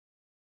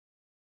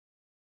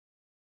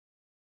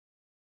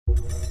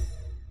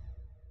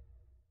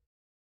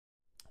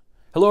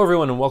Hello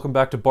everyone and welcome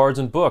back to Bards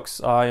and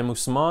Books. I am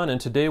Usman and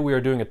today we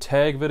are doing a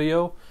tag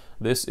video.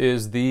 This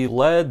is the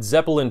Led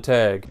Zeppelin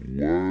Tag.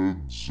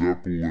 Led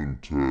Zeppelin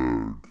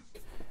Tag.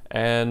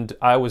 And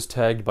I was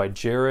tagged by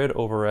Jared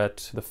over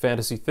at the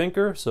Fantasy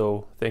Thinker,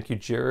 so thank you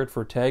Jared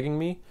for tagging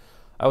me.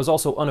 I was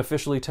also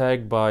unofficially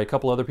tagged by a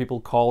couple other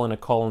people, Colin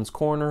at Colin's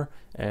Corner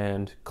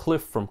and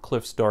Cliff from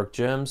Cliff's Dark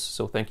Gems,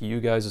 so thank you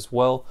guys as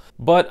well.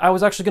 But I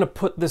was actually going to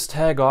put this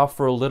tag off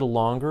for a little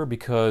longer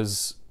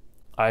because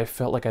I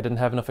felt like I didn't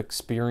have enough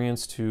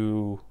experience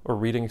or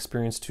reading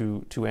experience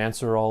to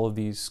answer all of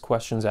these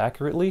questions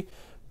accurately.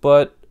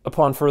 But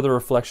upon further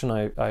reflection,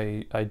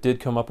 I did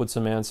come up with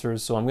some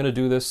answers. So I'm going to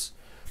do this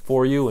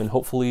for you and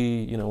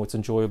hopefully, you know, it's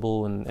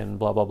enjoyable and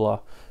blah, blah, blah.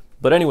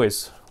 But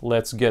anyways,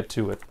 let's get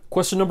to it.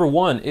 Question number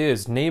 1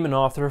 is name an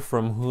author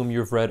from whom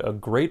you've read a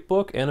great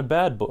book and a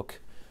bad book.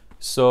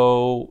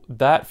 So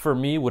that for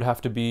me would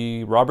have to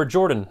be Robert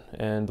Jordan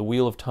and the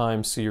Wheel of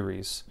Time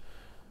series.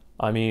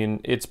 I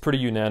mean, it's pretty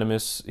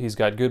unanimous. He's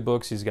got good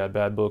books, he's got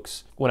bad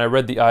books. When I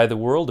read The Eye of the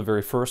World, the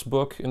very first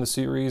book in the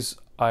series,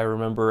 I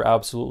remember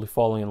absolutely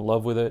falling in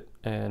love with it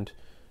and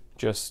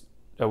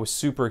I was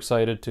super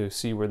excited to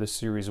see where this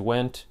series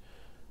went.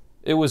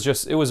 It was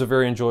a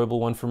very enjoyable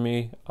one for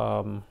me.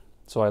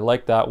 So I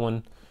liked that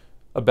one.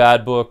 A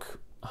bad book,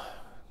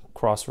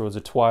 Crossroads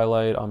of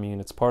Twilight. I mean,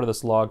 it's part of the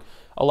slog.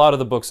 A lot of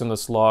the books in the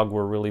slog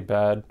were really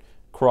bad.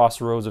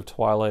 Crossroads of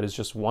Twilight is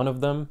just one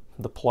of them.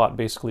 The plot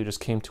basically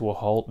just came to a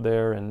halt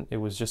there and it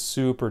was just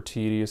super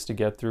tedious to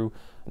get through.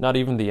 Not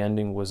even the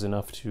ending was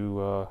enough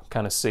to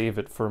kind of save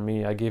it for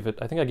me. I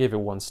think I gave it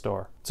 1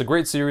 star. It's a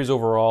great series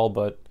overall,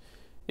 but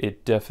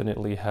it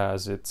definitely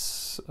has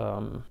its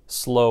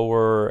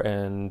slower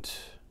and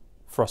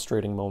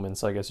frustrating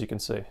moments, I guess you can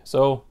say.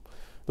 So,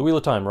 The Wheel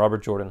of Time,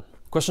 Robert Jordan.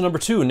 Question number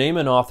 2, name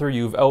an author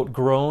you've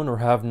outgrown or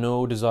have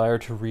no desire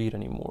to read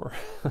anymore.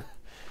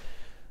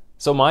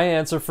 So my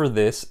answer for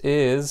this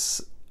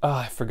is,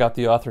 I forgot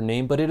the author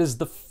name, but it is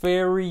the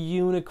Fairy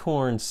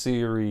Unicorn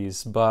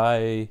series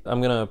by,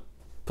 I'm gonna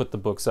put the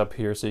books up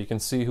here so you can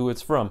see who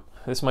it's from.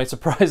 This might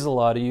surprise a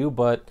lot of you,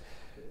 but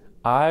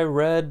I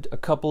read a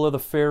couple of the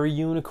Fairy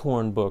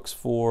Unicorn books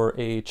for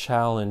a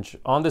challenge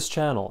on this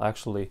channel,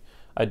 actually.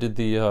 I did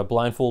the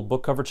blindfold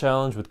book cover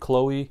challenge with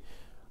Chloe.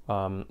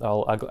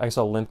 I guess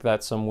I'll link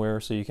that somewhere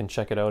so you can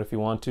check it out if you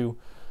want to.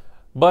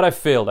 But I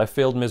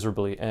failed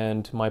miserably,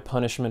 and my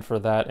punishment for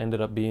that ended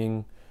up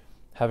being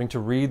having to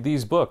read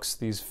these books,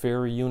 these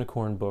Fairy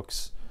Unicorn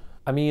books.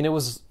 I mean, it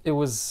was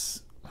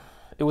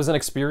an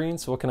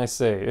experience, what can I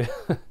say?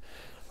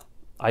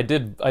 I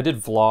did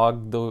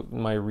vlog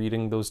my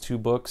reading those 2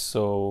 books,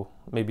 so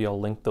maybe I'll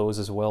link those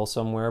as well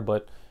somewhere,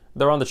 but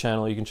they're on the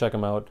channel, you can check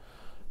them out.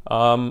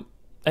 And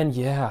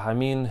yeah, I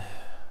mean,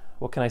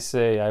 what can I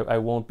say? I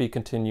won't be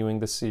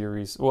continuing the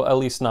series, well, at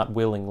least not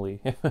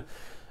willingly.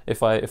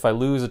 If I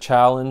lose a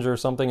challenge or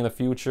something in the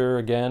future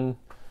again,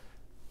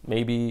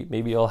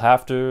 maybe I'll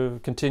have to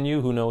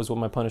continue. Who knows what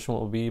my punishment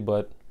will be,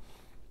 but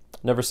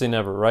never say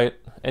never, right?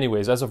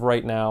 Anyways, as of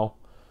right now,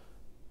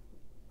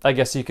 I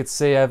guess you could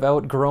say I've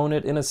outgrown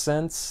it in a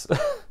sense.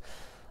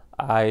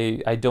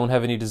 I don't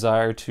have any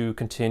desire to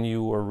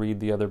continue or read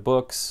the other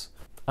books.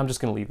 I'm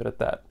just going to leave it at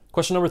that.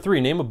 Question number 3,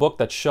 name a book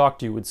that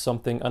shocked you with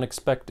something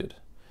unexpected.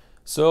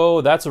 So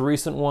that's a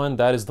recent one.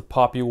 That is The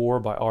Poppy War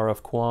by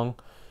R.F. Kuang.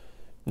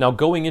 Now,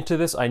 going into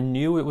this, I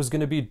knew it was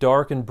going to be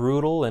dark and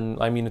brutal,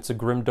 and I mean, it's a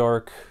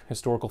grimdark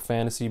historical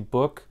fantasy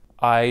book.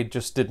 I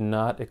just did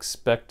not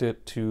expect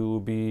it to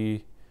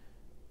be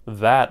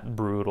that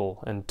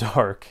brutal and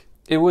dark.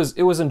 It was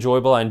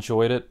enjoyable. I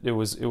enjoyed it. It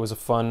was a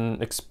fun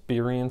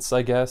experience,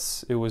 I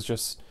guess. It was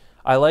just,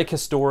 I like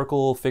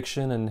historical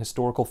fiction and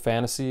historical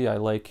fantasy. I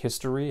like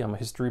history. I'm a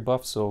history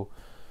buff, so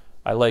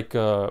I like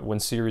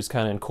when series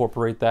kind of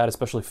incorporate that,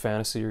 especially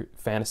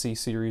fantasy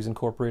series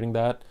incorporating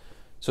that.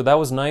 So that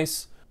was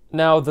nice.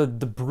 Now, the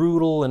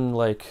brutal and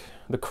like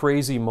the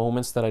crazy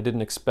moments that I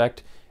didn't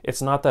expect, it's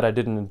not that I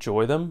didn't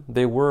enjoy them.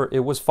 It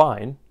was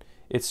fine.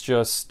 It's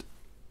just,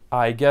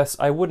 I guess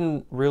I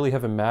wouldn't really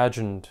have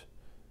imagined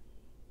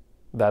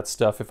that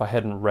stuff if I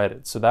hadn't read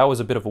it. So that was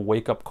a bit of a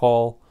wake-up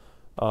call.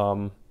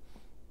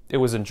 It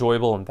was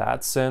enjoyable in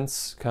that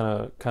sense,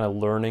 kind of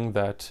learning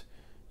that,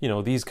 you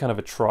know, these kind of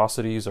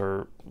atrocities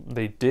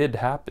they did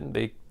happen.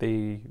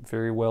 They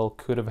very well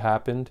could have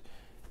happened,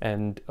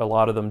 and a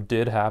lot of them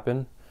did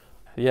happen.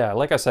 Yeah,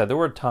 like I said, there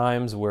were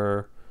times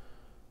where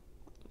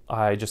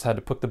I just had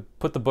to put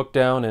the book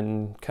down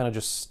and kind of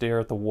just stare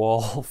at the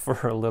wall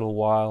for a little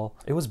while.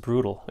 It was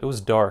brutal. It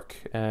was dark,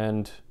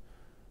 and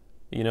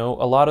you know,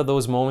 a lot of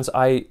those moments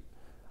I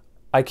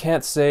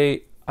can't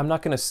say, I'm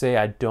not going to say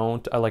I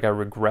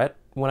regret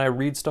when I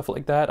read stuff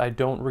like that. I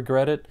don't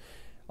regret it.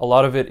 A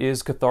lot of it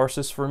is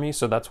catharsis for me,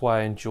 so that's why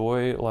I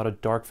enjoy a lot of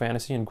dark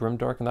fantasy and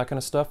grimdark and that kind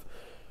of stuff.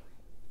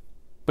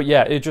 But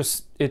yeah, it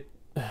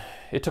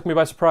took me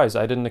by surprise.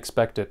 I didn't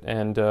expect it,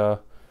 and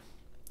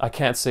I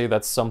can't say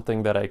that's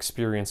something that I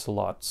experienced a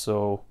lot.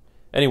 So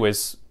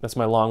anyways, that's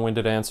my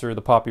long-winded answer,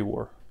 The Poppy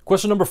War.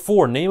 Question number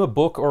 4. Name a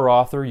book or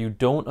author you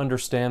don't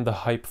understand the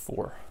hype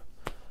for.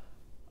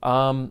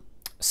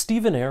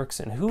 Steven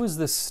Erikson. Who is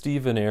this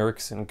Steven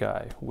Erikson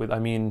guy? I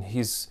mean,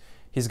 he's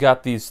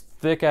got these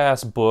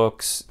thick-ass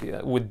books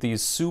with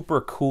these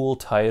super cool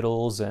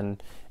titles,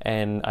 and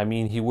I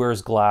mean, he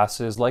wears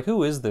glasses. Like,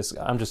 who is this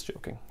guy? I'm just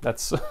joking.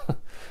 That's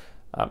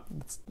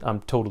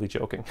I'm totally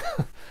joking.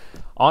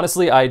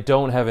 Honestly, I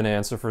don't have an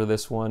answer for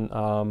this one.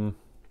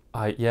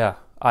 I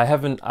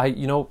haven't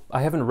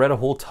read a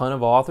whole ton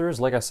of authors.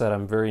 Like I said,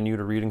 I'm very new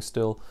to reading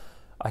still.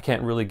 I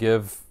can't really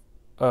give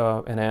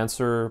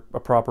a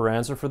proper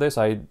answer for this.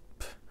 I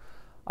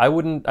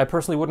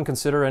personally wouldn't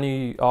consider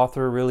any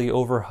author really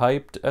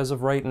overhyped as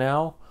of right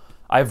now.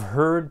 I've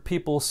heard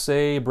people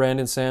say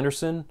Brandon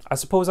Sanderson. I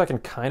suppose I can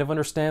kind of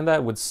understand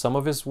that with some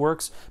of his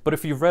works, but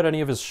if you've read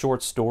any of his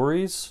short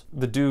stories,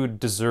 the dude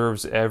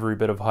deserves every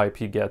bit of hype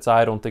he gets.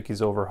 I don't think he's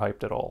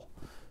overhyped at all.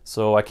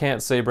 So I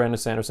can't say Brandon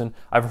Sanderson.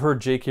 I've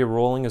heard J.K.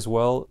 Rowling as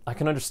well. I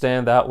can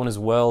understand that one as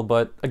well,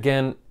 but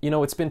again,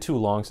 it's been too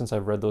long since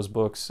I've read those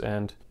books,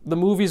 and the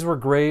movies were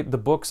great. The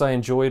books I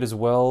enjoyed as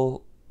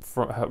well,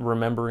 from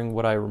remembering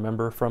what I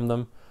remember from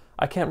them.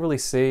 I can't really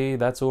say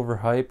that's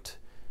overhyped.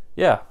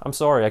 Yeah, I'm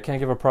sorry. I can't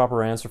give a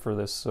proper answer for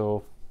this,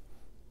 so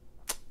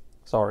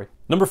sorry.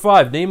 Number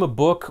 5, name a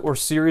book or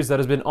series that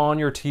has been on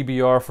your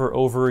TBR for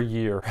over a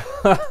year.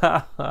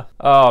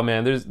 Oh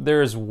man,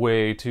 there's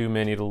way too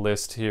many to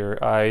list here.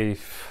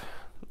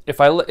 If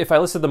I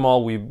listed them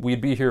all,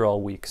 we'd be here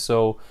all week.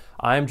 So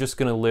I'm just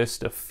gonna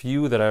list a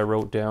few that I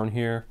wrote down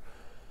here.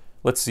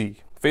 Let's see.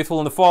 Faithful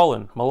and the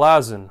Fallen,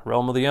 Malazan,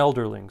 Realm of the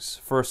Elderlings,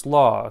 First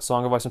Law,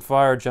 Song of Ice and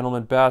Fire,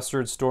 Gentleman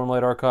Bastard,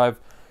 Stormlight Archive.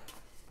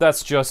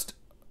 That's just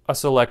a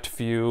select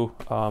few.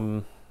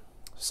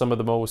 Some of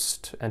the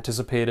most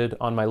anticipated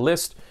on my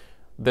list.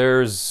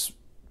 There's,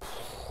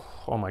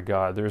 oh my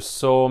god, there's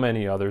so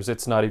many others.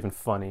 It's not even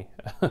funny.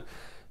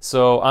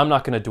 So I'm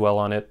not going to dwell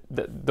on it.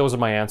 Those are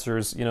my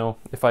answers.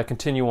 If I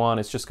continue on,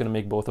 it's just going to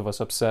make both of us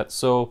upset.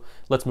 So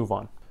let's move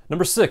on.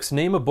 Number 6,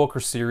 name a book or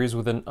series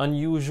with an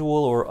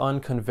unusual or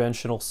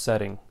unconventional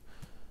setting.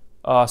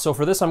 So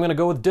for this, I'm going to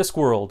go with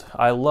Discworld.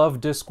 I love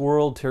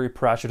Discworld. Terry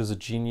Pratchett is a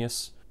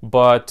genius,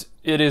 but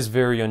it is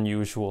very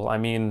unusual. I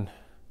mean,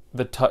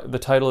 the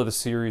title of the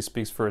series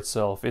speaks for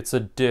itself. It's a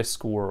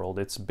disc world.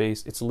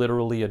 It's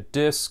literally a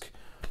disc.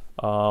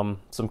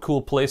 Some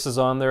cool places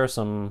on there,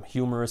 some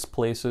humorous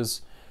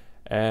places,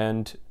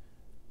 and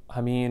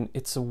I mean,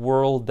 it's a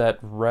world that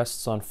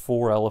rests on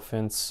 4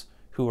 elephants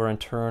who are in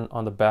turn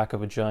on the back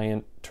of a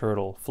giant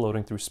turtle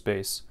floating through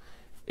space.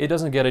 It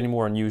doesn't get any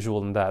more unusual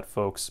than that,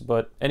 folks.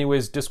 But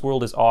anyways,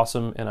 Discworld is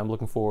awesome, and I'm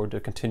looking forward to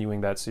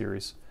continuing that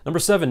series. Number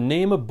 7,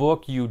 name a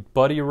book you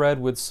buddy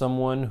read with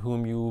someone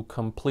whom you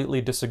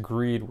completely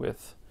disagreed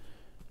with.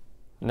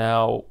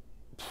 Now,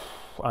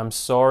 I'm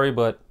sorry,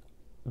 but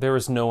there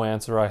is no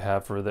answer I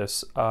have for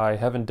this. I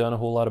haven't done a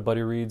whole lot of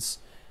buddy reads,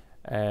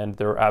 and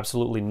there are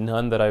absolutely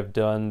none that I've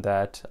done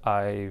that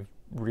I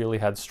really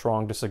had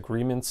strong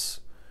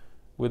disagreements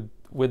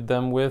with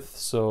them with,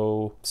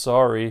 so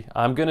sorry.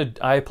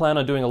 I plan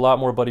on doing a lot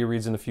more buddy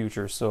reads in the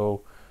future,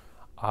 so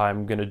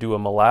I'm gonna do a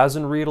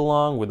Malazan read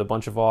along with a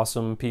bunch of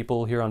awesome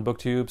people here on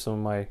BookTube, some of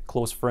my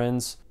close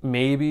friends.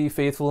 Maybe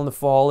Faithful and the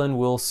Fallen,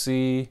 we'll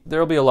see.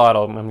 There'll be a lot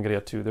of them I'm gonna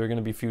get to. There are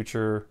gonna be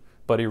future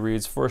buddy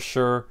reads for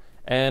sure,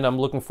 and I'm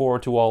looking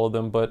forward to all of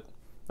them, but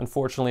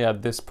unfortunately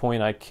at this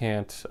point I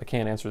can't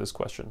answer this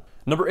question.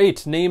 Number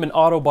 8, name an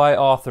auto-buy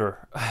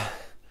author.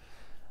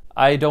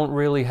 I don't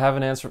really have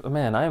an answer.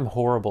 Man, I am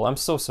horrible. I'm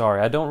so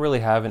sorry. I don't really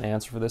have an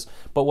answer for this.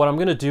 But what I'm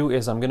going to do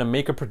is I'm going to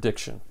make a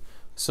prediction.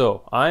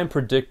 So I'm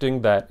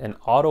predicting that an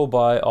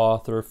auto-buy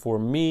author for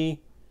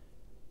me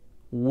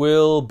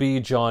will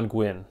be John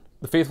Gwynne.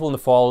 The Faithful and the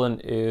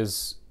Fallen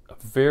is a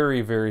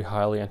very, very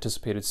highly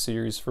anticipated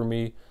series for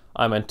me.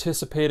 I'm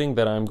anticipating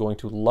that I'm going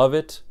to love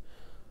it.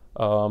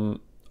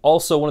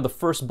 Also, one of the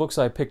first books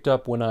I picked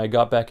up when I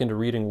got back into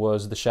reading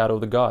was The Shadow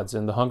of the Gods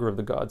and The Hunger of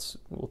the Gods.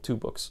 Well, 2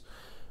 books.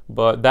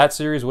 But that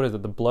series, what is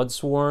it? The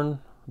Bloodsworn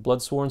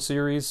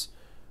series.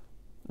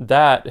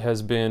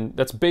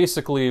 That's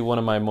basically one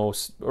of my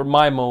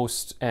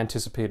most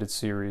anticipated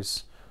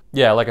series.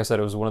 Yeah, like I said,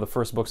 it was one of the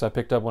first books I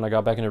picked up when I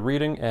got back into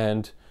reading,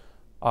 and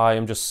I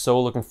am just so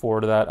looking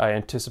forward to that. I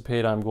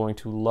anticipate I'm going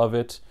to love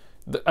it.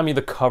 I mean,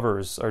 the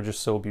covers are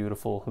just so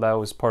beautiful. That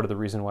was part of the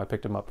reason why I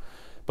picked them up.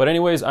 But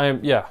anyways,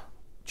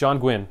 John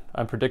Gwynne.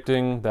 I'm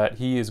predicting that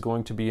he is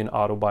going to be an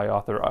auto-buy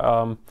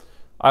author.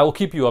 I will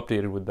keep you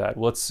updated with that.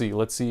 Let's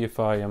see if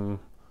I am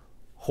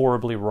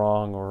horribly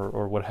wrong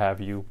or what have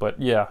you. But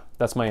yeah,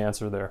 that's my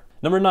answer there.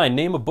 Number 9,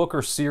 name a book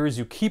or series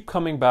you keep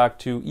coming back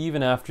to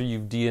even after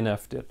you've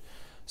DNF'd it.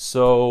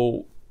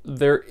 So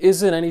there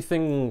isn't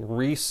anything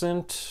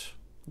recent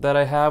that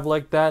I have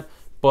like that,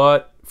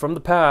 but from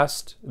the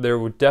past,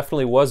 there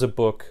definitely was a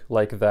book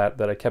like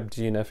that I kept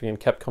DNFing and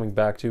kept coming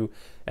back to,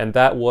 and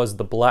that was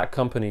The Black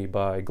Company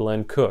by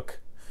Glenn Cook.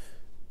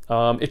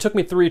 It took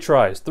me 3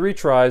 tries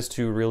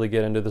to really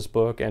get into this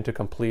book and to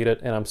complete it,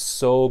 and I'm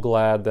so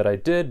glad that I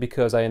did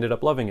because I ended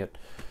up loving it.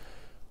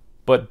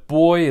 But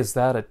boy, is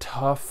that a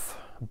tough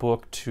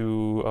book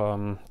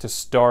to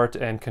start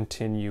and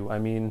continue. I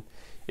mean,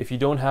 if you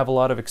don't have a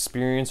lot of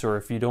experience, or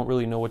if you don't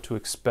really know what to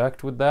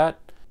expect with that,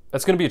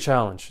 that's going to be a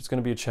challenge. It's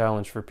going to be a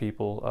challenge for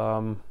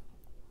people.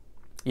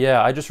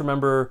 Yeah, I just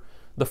remember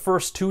the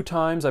first 2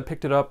 times I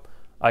picked it up,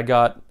 I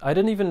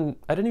didn't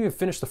even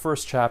finish the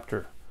first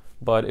chapter,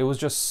 but it was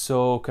just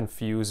so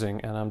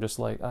confusing, and I'm just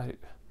like, I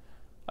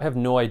have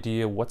no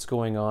idea what's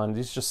going on.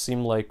 These just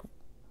seem like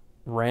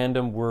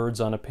random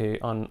words on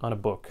a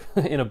book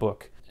in a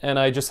book, and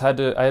I had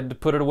to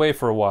put it away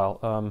for a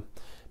while.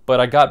 But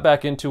I got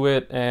back into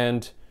it,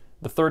 and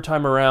the 3rd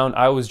time around,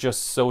 I was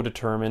just so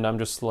determined. I'm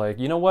just like,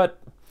 you know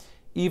what?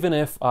 Even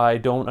if I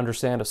don't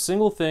understand a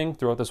single thing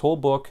throughout this whole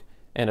book,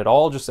 and it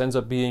all just ends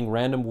up being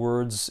random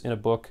words in a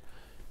book,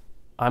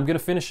 I'm gonna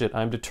finish it.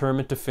 I'm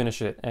determined to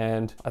finish it.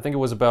 And I think it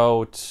was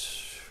about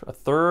a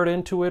 1/3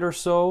 into it or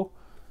so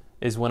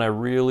is when I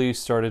really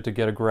started to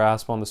get a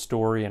grasp on the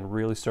story and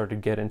really started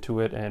to get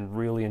into it and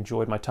really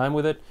enjoyed my time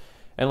with it.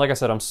 And like I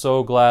said, I'm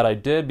so glad I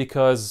did,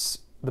 because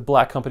The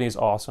Black Company is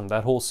awesome.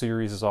 That whole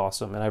series is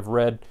awesome. And I've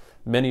read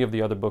many of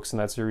the other books in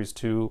that series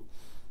too.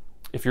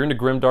 If you're into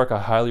grimdark, I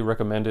highly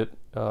recommend it.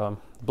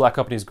 Black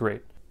Company is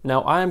great.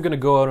 Now I am going to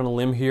go out on a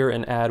limb here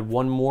and add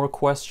one more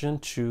question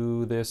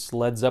to this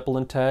Led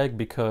Zeppelin tag,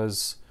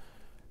 because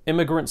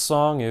Immigrant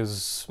Song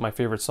is my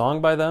favorite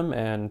song by them,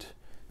 and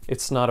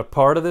it's not a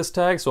part of this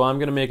tag, so I'm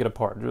going to make it a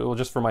part,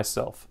 just for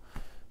myself.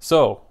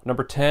 So,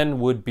 number 10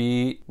 would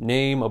be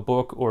name a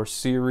book or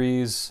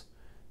series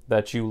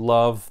that you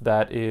love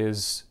that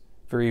is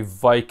very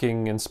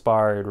Viking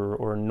inspired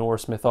or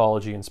Norse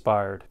mythology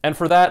inspired. And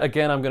for that,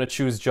 again, I'm going to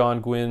choose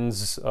John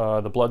Gwynn's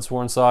The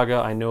Bloodsworn Saga.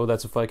 I know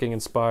that's Viking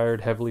inspired,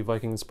 heavily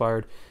Viking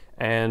inspired,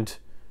 and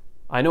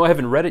I know I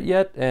haven't read it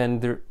yet,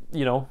 and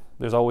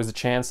there's always a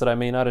chance that I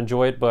may not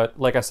enjoy it, but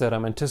like I said,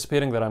 I'm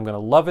anticipating that I'm going to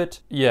love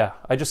it. Yeah,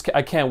 I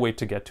can't wait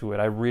to get to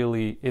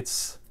it.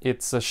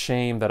 It's a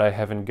shame that I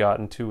haven't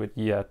gotten to it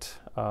yet.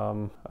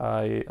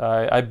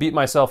 I beat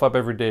myself up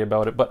every day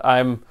about it, but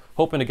I'm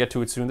hoping to get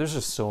to it soon. There's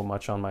just so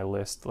much on my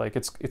list. Like,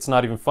 it's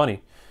not even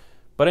funny.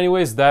 But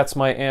anyways, that's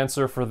my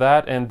answer for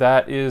that, and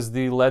that is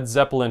the Led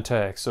Zeppelin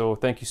tag. So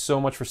thank you so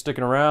much for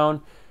sticking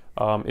around.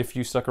 If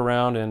you stuck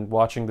around and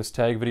watching this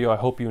tag video, I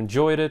hope you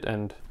enjoyed it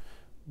and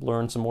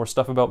learned some more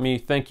stuff about me.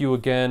 Thank you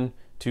again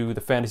to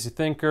the Fantasy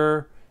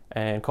Thinker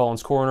and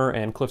Colin's Corner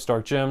and Cliff's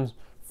Dark Gems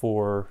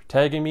for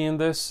tagging me in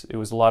this. It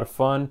was a lot of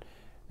fun.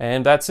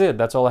 And that's it.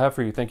 That's all I have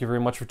for you. Thank you very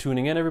much for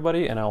tuning in,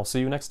 everybody, and I'll see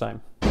you next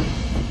time.